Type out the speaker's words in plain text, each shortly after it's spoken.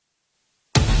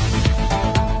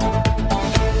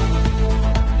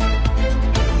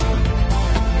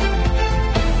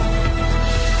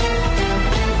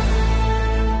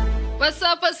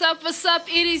what's up?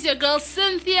 It is your girl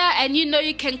Cynthia, and you know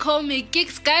you can call me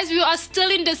Geeks. Guys, we are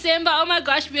still in December. Oh my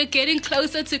gosh, we are getting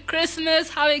closer to Christmas.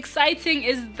 How exciting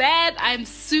is that? I'm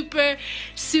super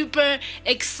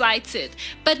excited.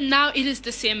 But now it is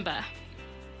December.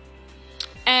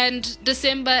 And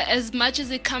December, as much as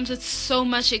it comes with so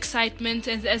much excitement,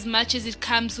 and as much as it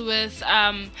comes with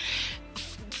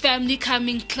family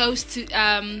coming close to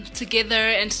together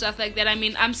and stuff like that. I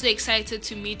mean, I'm so excited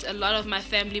to meet a lot of my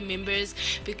family members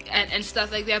and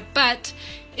stuff like that. But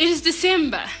it is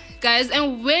December, guys,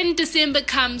 and when December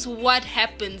comes, what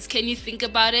happens? Can you think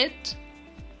about it?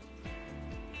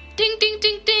 Ding, ding,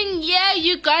 ding, ding. Yeah,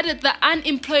 you got it. The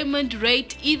unemployment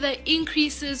rate either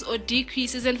increases or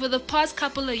decreases. And for the past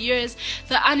couple of years,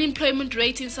 the unemployment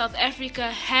rate in South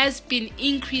Africa has been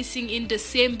increasing in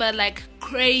December like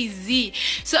crazy.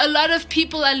 So a lot of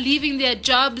people are leaving their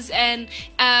jobs and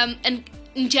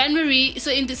in January, so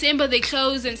in December they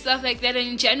close and stuff like that, and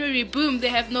in January, boom, they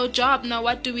have no job. Now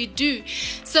what do we do?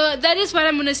 So that is what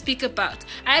I'm going to speak about.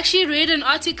 I actually read an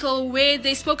article where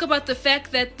they spoke about the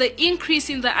fact that the increase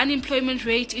in the unemployment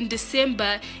rate in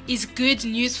December is good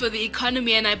news for the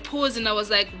economy, and I paused and I was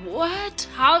like, what?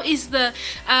 How is the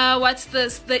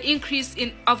increase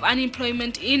of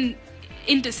unemployment in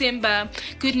December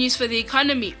good news for the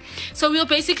economy? So we'll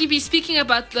basically be speaking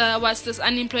about what's this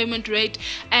unemployment rate,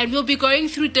 and we'll be going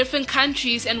through different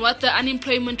countries and what the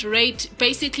unemployment rate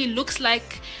basically looks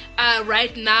like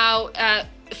right now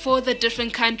for the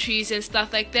different countries and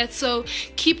stuff like that. So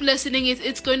keep listening.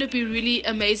 It's going to be really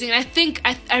amazing. I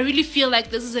really feel like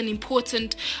this is an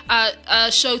important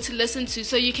show to listen to,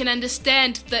 so you can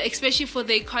understand especially for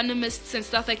the economists and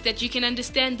stuff like that, you can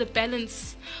understand the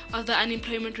balance of the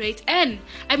unemployment rate. And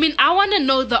I mean, I want to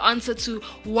know the answer to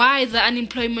why the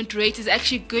unemployment rate is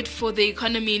actually good for the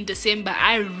economy in December.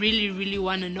 I really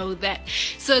want to know that.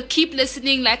 So keep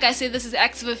listening. Like I said, this is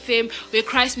Active FM, where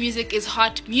Christ music is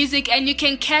hot music, and you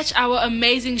can catch our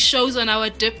amazing shows on our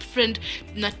different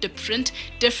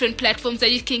platforms.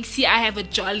 That you can see I have a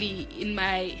jolly in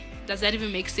my... Does that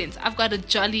even make sense? I've got a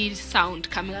jolly sound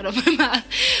coming out of my mouth.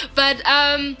 But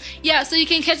yeah, so you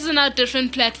can catch us on our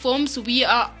different platforms. We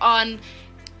are on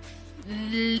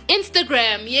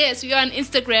Instagram. Yes, we are on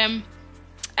Instagram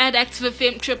at Active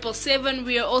FM 777.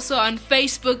 We are also on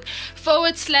Facebook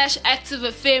 /Active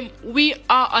FM. We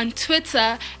are on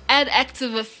Twitter at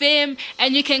Active FM,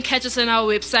 and you can catch us on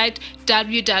our website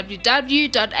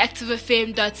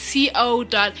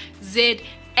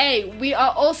www.activefm.co.za. We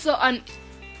are also on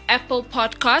Apple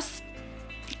Podcasts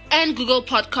and Google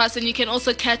Podcasts, and you can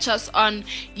also catch us on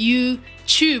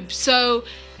YouTube. So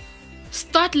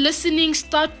start listening,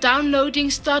 start downloading,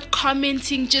 start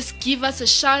commenting, just give us a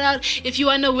shout out. If you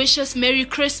want to wish us Merry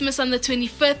Christmas on the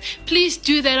 25th, please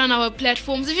do that on our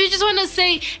platforms. If you just want to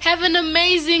say have an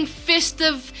amazing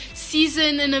festive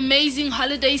season, an amazing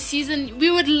holiday season,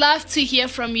 we would love to hear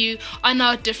from you on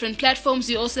our different platforms.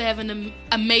 We also have an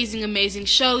amazing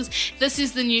shows. This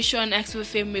is the new show on Active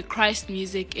FM, where Christ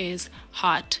music is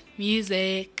hot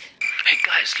music. Hey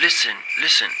guys, listen.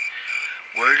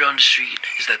 Word on the street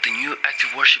is that the new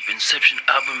Active Worship Inception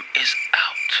album is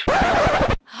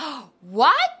out.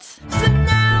 What? So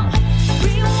now,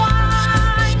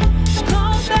 rewind,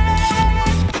 go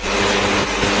back.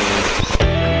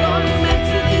 I'm going back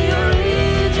to the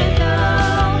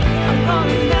original. I'm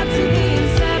going back to the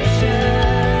Inception.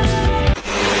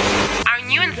 Our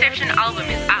new Inception album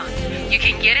is out. You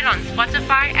can get it on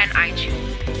Spotify and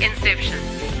iTunes. Inception,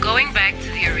 going back to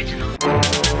the original.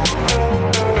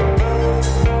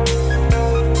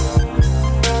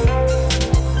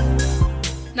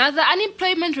 Now, the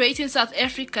unemployment rate in South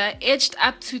Africa edged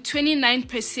up to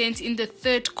 29% in the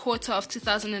third quarter of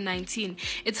 2019,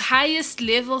 its highest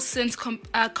level since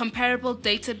comparable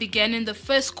data began in the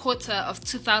first quarter of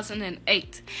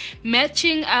 2008.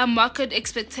 Matching market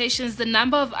expectations, the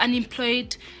number of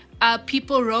unemployed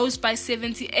people rose by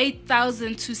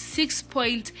 78,000 to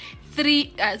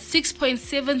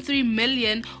 6.73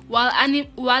 million,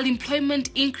 while employment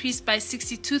increased by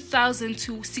 62,000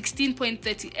 to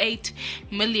 16.38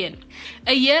 million.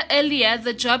 A year earlier,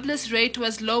 the jobless rate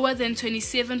was lower than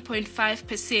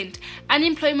 27.5%.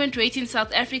 Unemployment rate in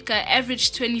South Africa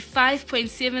averaged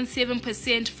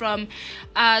 25.77% from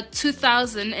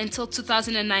 2000 until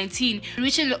 2019,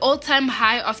 reaching an all-time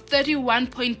high of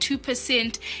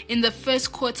 31.2% in the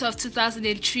first quarter of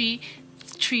 2003.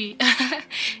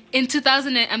 In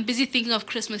 2000, I'm busy thinking of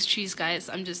Christmas trees, guys.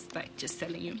 I'm just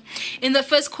telling you. In the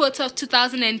first quarter of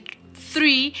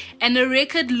 2003, and a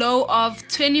record low of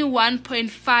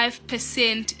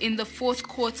 21.5% in the fourth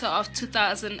quarter of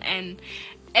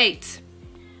 2008.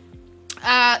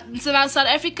 So now South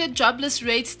Africa jobless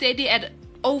rate steady at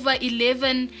over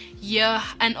 11 year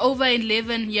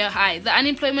high. The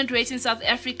unemployment rate in South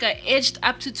Africa edged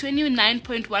up to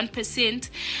 29.1%,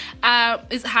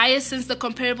 is highest since the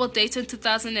comparable data in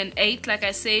 2008, like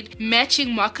I said,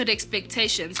 matching market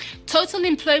expectations. Total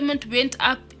employment went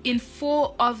up in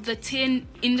 4 of the 10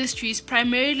 industries,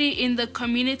 primarily in the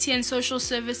community and social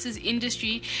services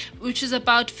industry, which is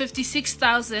about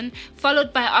 56,000,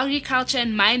 followed by agriculture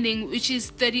and mining, which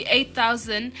is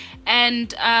 38,000,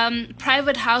 and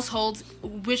private households,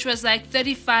 which was like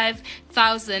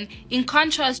 35,000. In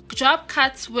contrast, job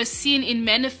cuts were seen in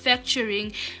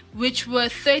manufacturing, which were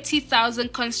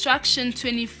 30,000, construction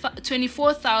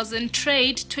 24,000,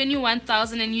 trade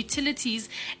 21,000, and utilities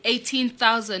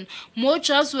 18,000. More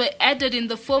jobs were added in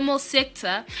the formal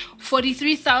sector.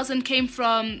 43,000 came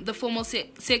from the formal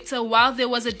sector, while there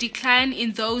was a decline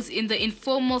in those in the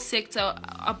informal sector,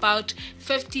 about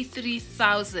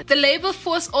 53,000. The labor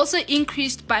force also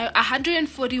increased by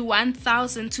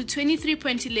 141,000 to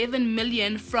 23.11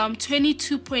 million from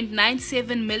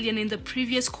 22.97 million in the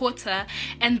previous quarter,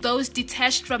 and those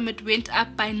detached from it went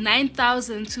up by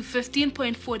 9,000 to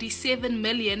 15.47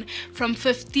 million from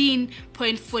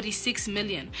 15.46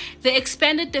 million. The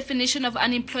expanded definition of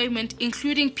unemployment,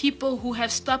 including people who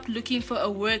have stopped looking for a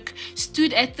work,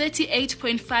 stood at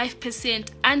 38.5%,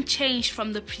 unchanged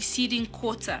from the preceding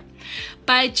quarter.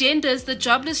 By genders, the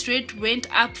jobless rate went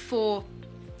up for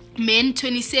men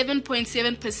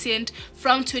 27.7%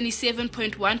 from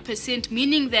 27.1%,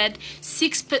 meaning that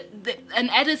an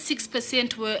added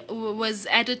 6% was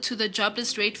added to the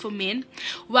jobless rate for men,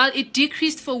 while it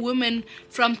decreased for women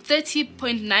from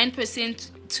 30.9%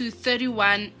 to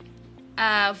 31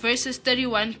 versus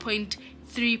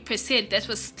 31.3%. That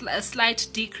was a slight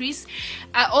decrease.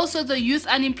 Also, the youth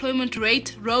unemployment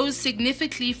rate rose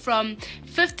significantly from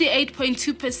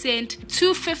 58.2%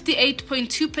 to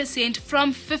 58.2%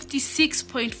 from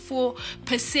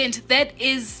 56.4%. That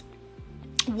is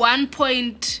 1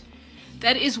 point.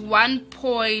 That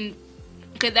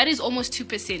is almost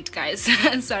 2%, guys.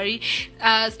 Sorry.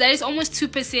 That is almost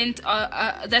 2%.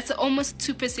 That's almost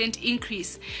 2%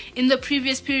 increase in the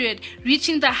previous period,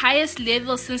 reaching the highest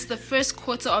level since the first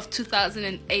quarter of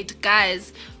 2008.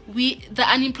 Guys, the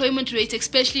unemployment rate,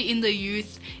 especially in the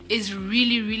youth, is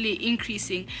really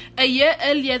increasing. A year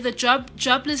earlier, the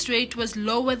jobless rate was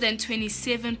lower than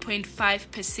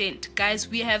 27.5%. Guys,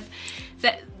 we have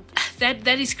that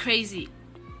is crazy.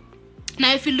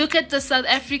 Now, if you look at the South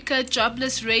Africa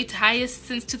jobless rate, highest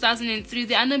since 2003,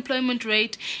 the unemployment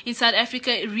rate in South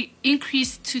Africa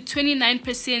increased to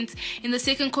 29% in the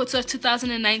second quarter of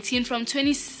 2019 from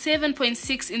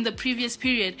 27.6% in the previous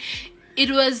period. It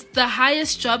was the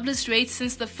highest jobless rate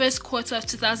since the first quarter of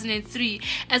 2003,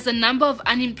 as the number of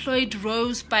unemployed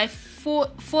rose by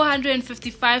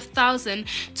 455,000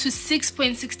 to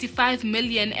 6.65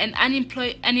 million, and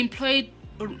unemployed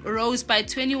rose by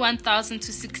 21,000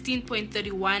 to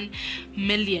 16.31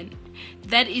 million.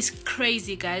 That is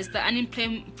crazy, guys. The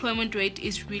unemployment rate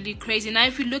is really crazy. Now,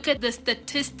 if you look at the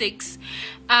statistics,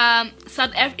 in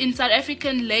South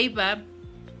African labor,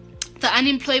 the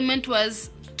unemployment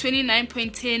was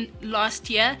 29.10 last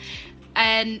year,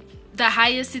 and the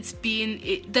highest it's been,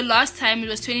 the last time it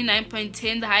was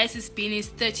 29.10, the highest it's been is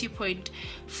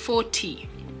 30.40.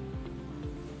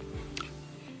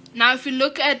 Now, if you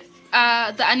look at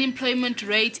the unemployment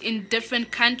rate in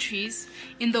different countries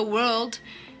in the world,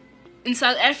 in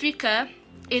South Africa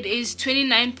it is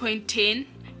 29.10.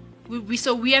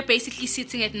 So we are basically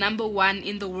sitting at number 1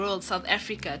 in the world, South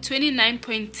Africa,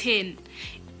 29.10.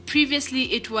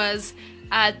 Previously it was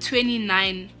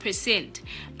 29%.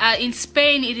 In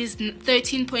Spain it is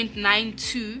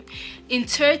 13.92. In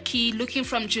Turkey, looking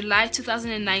from July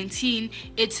 2019,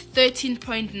 it's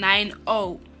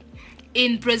 13.90.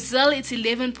 In Brazil, it's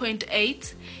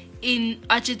 11.8. In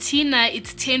Argentina,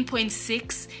 it's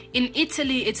 10.6. In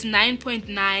Italy, it's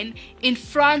 9.9. In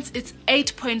France, it's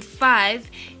 8.5.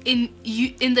 In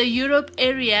the Europe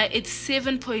area, it's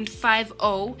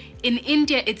 7.50. In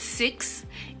India, it's 6.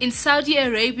 In Saudi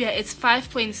Arabia, it's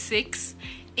 5.6.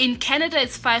 In Canada,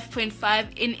 it's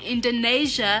 5.5. In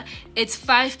Indonesia, it's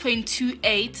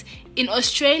 5.28. In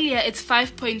Australia, it's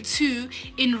 5.2.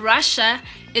 In Russia,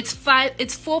 it's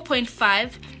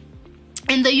 4.5.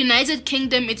 In the United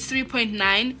Kingdom, it's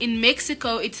 3.9. In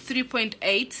Mexico, it's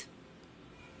 3.8.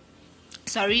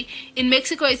 In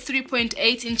Mexico, it's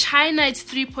 3.8. In China, it's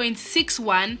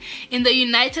 3.61. In the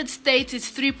United States,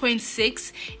 it's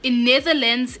 3.6. In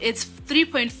Netherlands, it's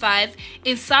 3.5.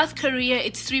 In South Korea,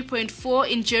 it's 3.4.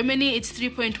 In Germany, it's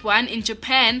 3.1. In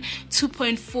Japan,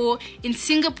 2.4. In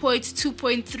Singapore, it's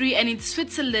 2.3. And in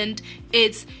Switzerland,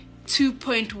 it's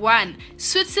 2.1.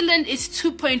 Switzerland is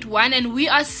 2.1, and we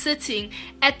are sitting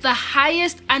at the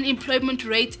highest unemployment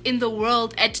rate in the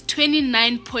world at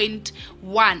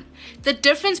 29.1. The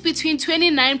difference between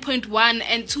 29.1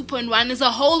 and 2.1 is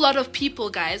a whole lot of people,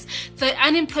 guys. The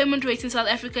unemployment rate in South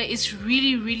Africa is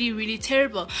really, really, really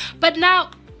terrible. But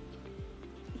now,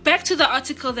 back to the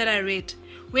article that I read,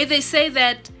 where they say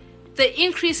that the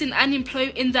increase in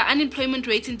the unemployment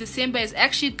rate in December is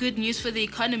actually good news for the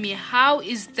economy. How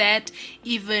is that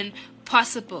even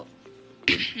possible?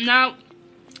 Now,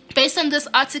 based on this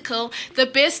article, the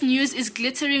best news is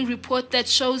glittering report that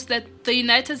shows that the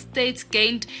United States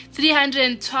gained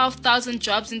 312,000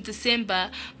 jobs in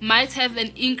December might have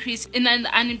an increase in an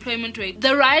unemployment rate.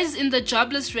 The rise in the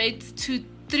jobless rate to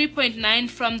 3.9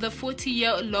 from the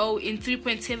 40-year low in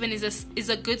 3.7 is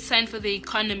a good sign for the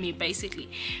economy, basically.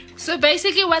 So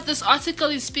basically what this article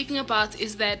is speaking about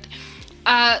is that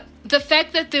the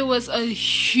fact that there was a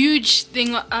huge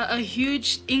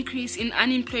increase in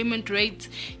unemployment rate,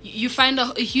 you find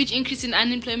a huge increase in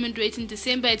unemployment rate in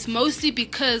December. It's mostly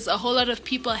because a whole lot of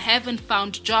people haven't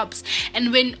found jobs,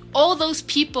 and when all those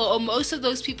people or most of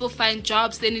those people find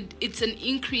jobs, then it's an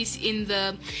increase in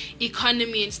the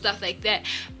economy and stuff like that.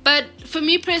 But for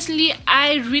me personally,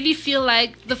 I really feel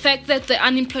like the fact that the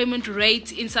unemployment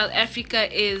rate in South Africa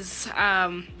is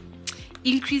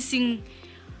increasing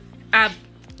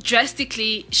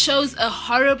drastically shows a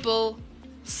horrible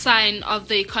sign of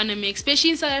the economy,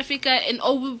 especially in South Africa and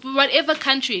whatever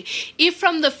country. If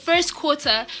from the first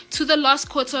quarter to the last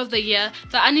quarter of the year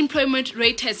the unemployment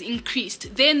rate has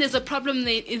increased, then there's a problem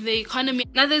in the economy.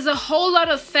 Now, there's a whole lot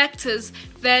of factors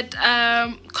that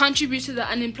contribute to the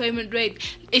unemployment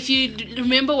rate. If you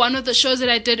remember one of the shows that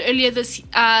I did earlier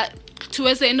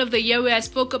towards the end of the year, where I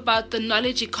spoke about the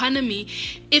knowledge economy,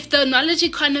 if the knowledge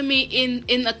economy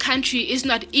in a country is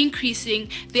not increasing,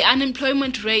 the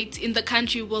unemployment rate in the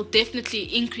country will definitely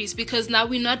increase, because now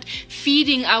we're not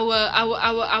feeding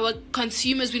our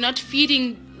consumers, we're not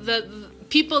feeding the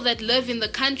people that live in the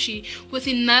country with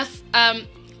enough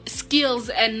skills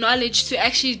and knowledge to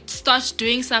actually start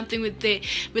doing something with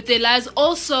their lives.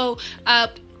 Also,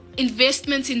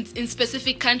 investments in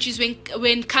specific countries,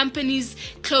 when companies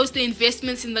close the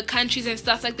investments in the countries and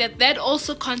stuff like that, that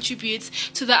also contributes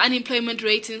to the unemployment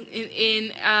rate in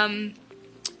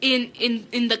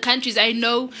the countries. I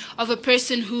know of a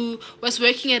person who was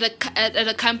working at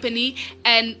a company,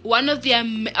 and one of their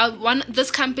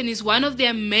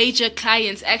major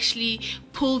clients actually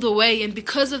pulled away, and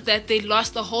because of that they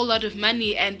lost a whole lot of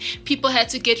money and people had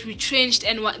to get retrenched.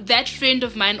 And that friend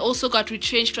of mine also got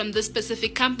retrenched from this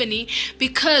specific company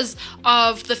because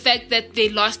of the fact that they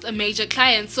lost a major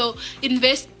client. So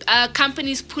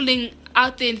companies pulling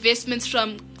out the investments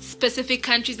from specific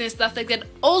countries and stuff like that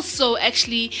also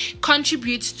actually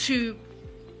contributes to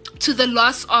the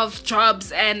loss of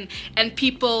jobs and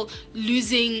people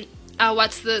losing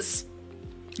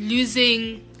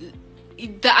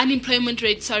the unemployment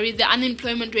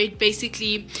rate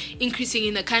basically increasing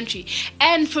in the country.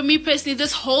 And for me personally,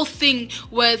 this whole thing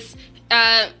with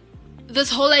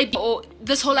this whole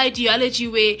ideology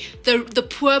where the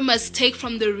poor must take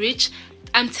from the rich,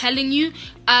 I'm telling you,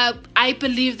 I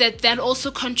believe that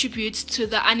also contributes to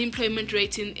the unemployment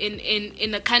rate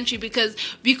in a country, because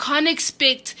we can't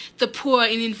expect the poor,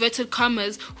 in inverted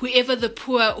commas,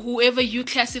 whoever you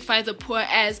classify the poor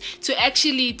as, to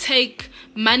actually take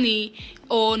money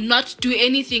or not do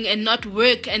anything and not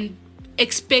work and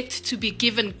expect to be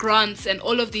given grants and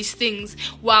all of these things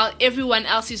while everyone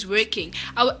else is working.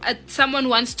 Someone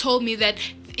once told me that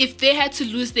if they had to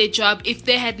lose their job, if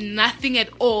they had nothing at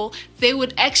all, they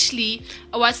would actually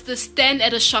stand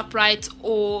at a ShopRite,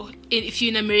 or if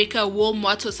you're in America,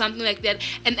 Walmart or something like that,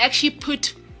 and actually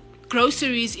put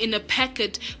groceries in a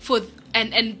packet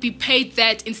and be paid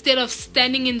that, instead of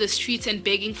standing in the streets and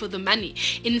begging for the money.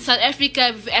 In South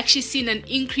Africa, we've actually seen an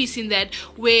increase in that,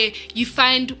 where you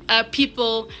find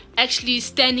people actually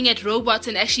standing at robots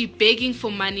and actually begging for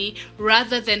money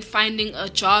rather than finding a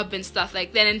job and stuff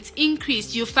like that. And it's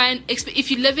increased. You find,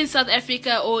 if you live in South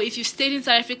Africa, or if you've stayed in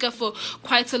South Africa for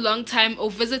quite a long time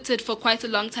or visited for quite a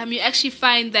long time, you actually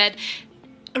find that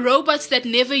robots that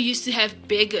never used to have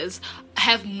beggars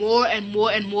have more and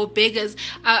more and more beggars.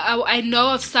 I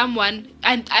know of someone,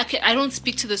 and I don't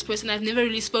speak to this person, I've never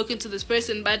really spoken to this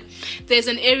person, but there's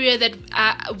an area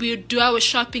that we do our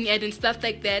shopping at and stuff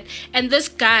like that, and this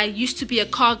guy used to be a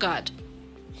car guard.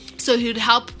 So he would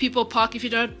help people park. If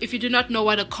you do not know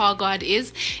what a car guard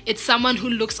is, it's someone who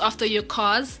looks after your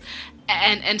cars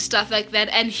and stuff like that.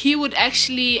 And he would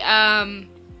actually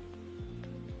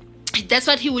that's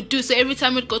what he would do. So every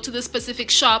time we'd go to the specific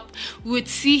shop, we would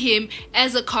see him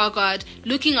as a car guard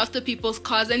looking after people's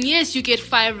cars. And yes, you get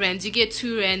 5 rands, you get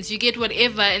 2 rands, you get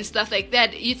whatever and stuff like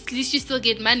that. At least you still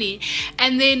get money.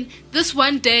 And then this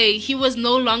one day, he was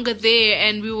no longer there,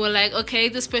 and we were like, okay,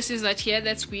 this person's not here,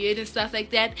 that's weird and stuff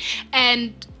like that.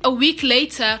 And a week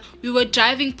later, we were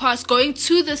driving past, going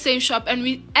to the same shop, and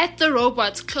we at the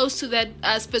robots close to that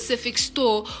specific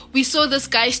store, we saw this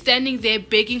guy standing there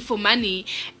begging for money.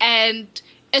 And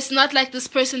it's not like this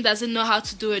person doesn't know how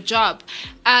to do a job.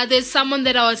 There's someone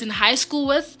that I was in high school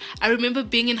with. I remember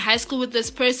being in high school with this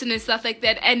person and stuff like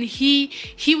that, and he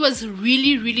was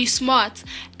really, really smart.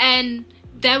 And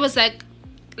that was like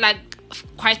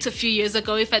quite a few years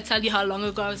ago. If I tell you how long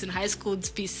ago I was in high school,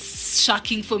 it'd be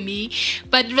shocking for me.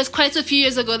 But it was quite a few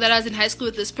years ago that I was in high school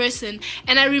with this person,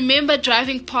 and I remember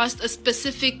driving past a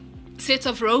specific set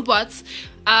of robots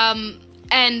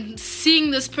and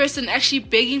seeing this person actually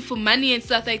begging for money and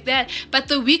stuff like that. But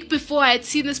the week before, I had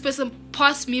seen this person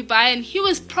pass me by, and he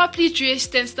was properly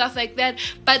dressed and stuff like that.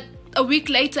 But a week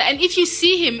later, and if you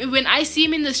see him, when I see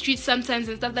him in the streets sometimes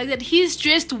and stuff like that, he's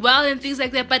dressed well and things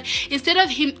like that. But instead of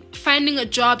him finding a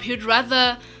job, he'd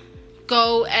rather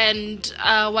go and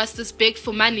beg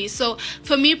for money. So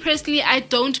for me personally, I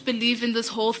don't believe in this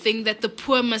whole thing that the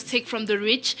poor must take from the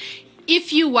rich.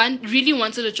 If you really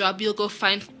wanted a job, you'll go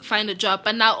find a job.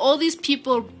 But now all these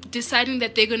people deciding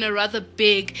that they're going to rather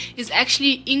beg is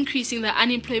actually increasing the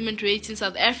unemployment rate in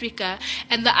South Africa.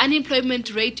 And the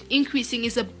unemployment rate increasing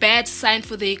is a bad sign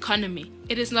for the economy.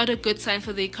 It is not a good sign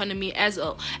for the economy at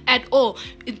all.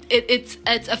 It's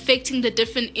affecting the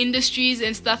different industries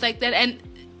and stuff like that. And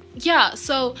yeah,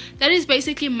 so that is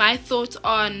basically my thoughts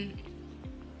on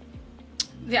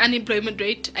the unemployment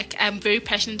rate. I'm very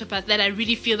passionate about that. I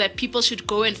really feel that people should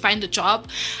go and find a job.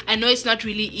 I know it's not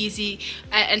really easy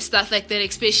and stuff like that,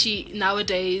 especially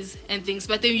nowadays and things,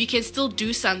 but then you can still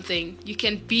do something. You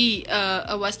can be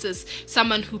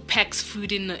someone who packs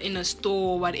food in a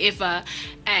store or whatever,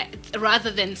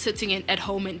 rather than sitting at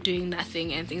home and doing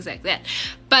nothing and things like that.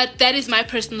 But that is my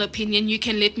personal opinion. You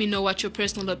can let me know what your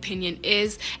personal opinion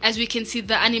is. As we can see,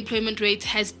 the unemployment rate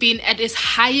has been at its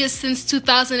highest since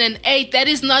 2008. That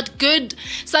is not good.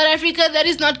 South Africa, that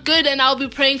is not good. And I'll be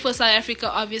praying for South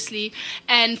Africa, obviously.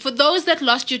 And for those that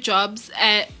lost your jobs,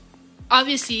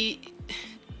 obviously,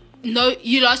 no,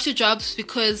 you lost your jobs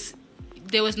because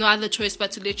there was no other choice but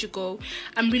to let you go.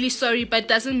 I'm really sorry, but it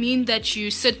doesn't mean that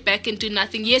you sit back and do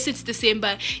nothing. Yes, it's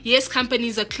December. Yes,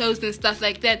 companies are closed and stuff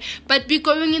like that. But be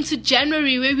going into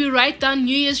January, where we write down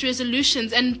New Year's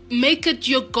resolutions and make it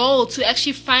your goal to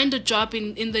actually find a job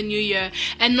in the new year,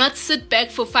 and not sit back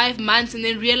for 5 months and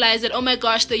then realize that, oh my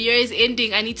gosh, the year is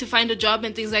ending, I need to find a job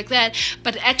and things like that.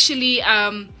 But actually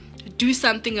do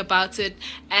something about it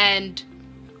and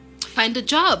find a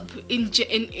job in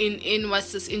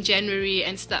January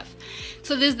and stuff.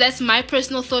 So that's my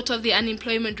personal thought of the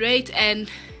unemployment rate. And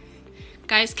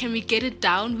guys, can we get it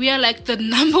down? We are like the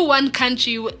number one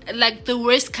country, like the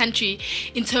worst country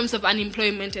in terms of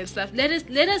unemployment and stuff. Let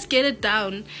us get it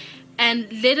down, and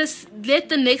let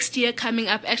the next year coming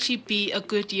up actually be a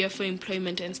good year for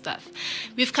employment and stuff.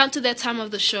 We've come to that time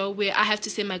of the show where I have to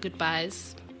say my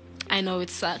goodbyes. I know it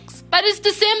sucks, but it's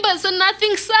December, so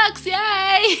nothing sucks.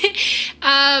 Yay!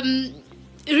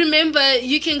 Remember,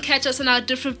 you can catch us on our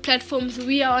different platforms.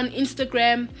 We are on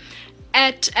Instagram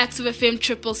at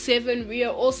ActiveFM777. We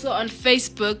are also on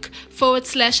Facebook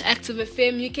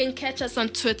 /ActiveFM. You can catch us on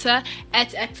Twitter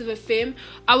at ActiveFM.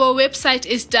 Our website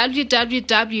is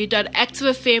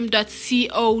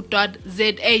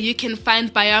www.activefm.co.za. You can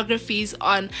find biographies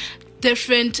on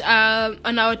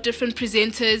our different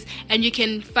presenters, and you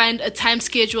can find a time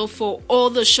schedule for all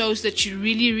the shows that you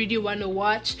really, really want to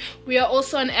watch. We are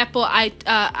also on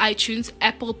iTunes,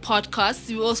 Apple Podcasts.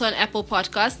 We're also on Apple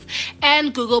Podcasts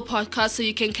and Google Podcasts, so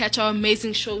you can catch our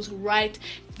amazing shows right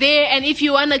there. And if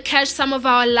you want to catch some of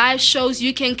our live shows,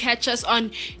 you can catch us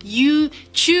on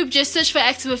YouTube. Just search for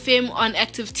Active FM on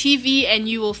Active TV, and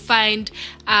you will find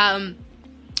our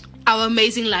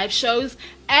amazing live shows.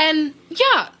 And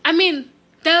yeah, I mean,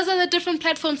 those are the different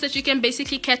platforms that you can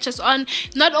basically catch us on.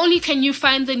 Not only can you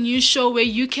find the news show where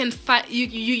you can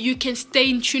you can stay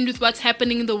in tune with what's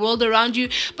happening in the world around you,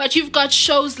 but you've got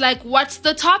shows like What's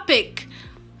the Topic?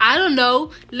 I don't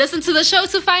know. Listen to the show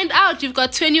to find out. You've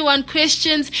got 21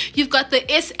 questions. You've got the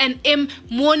S&M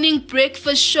morning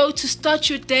breakfast show to start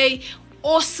your day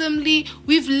awesomely.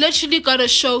 We've literally got a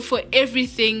show for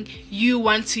everything you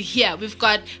want to hear. We've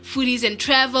got foodies and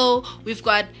travel. We've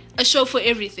got a show for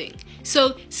everything.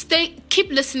 So keep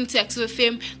listening to Active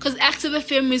FM, because Active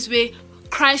FM is where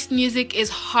Christ music is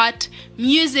hot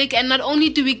music. And not only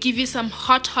do we give you some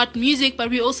hot music, but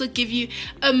we also give you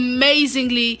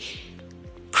amazingly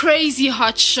crazy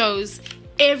hot shows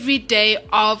every day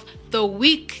of the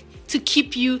week to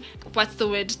keep you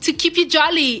to keep you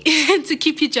jolly. To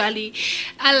keep you jolly.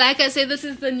 And like I said, this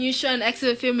is the new show on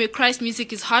Active FM where Christ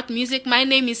music is hot music. My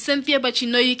name is Cynthia, but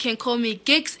you can call me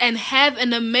Gigs, and have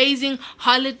an amazing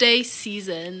holiday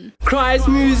season. Christ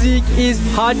music is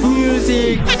hot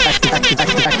music. Active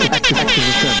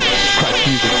FM. Christ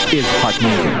music is hot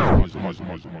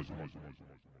music.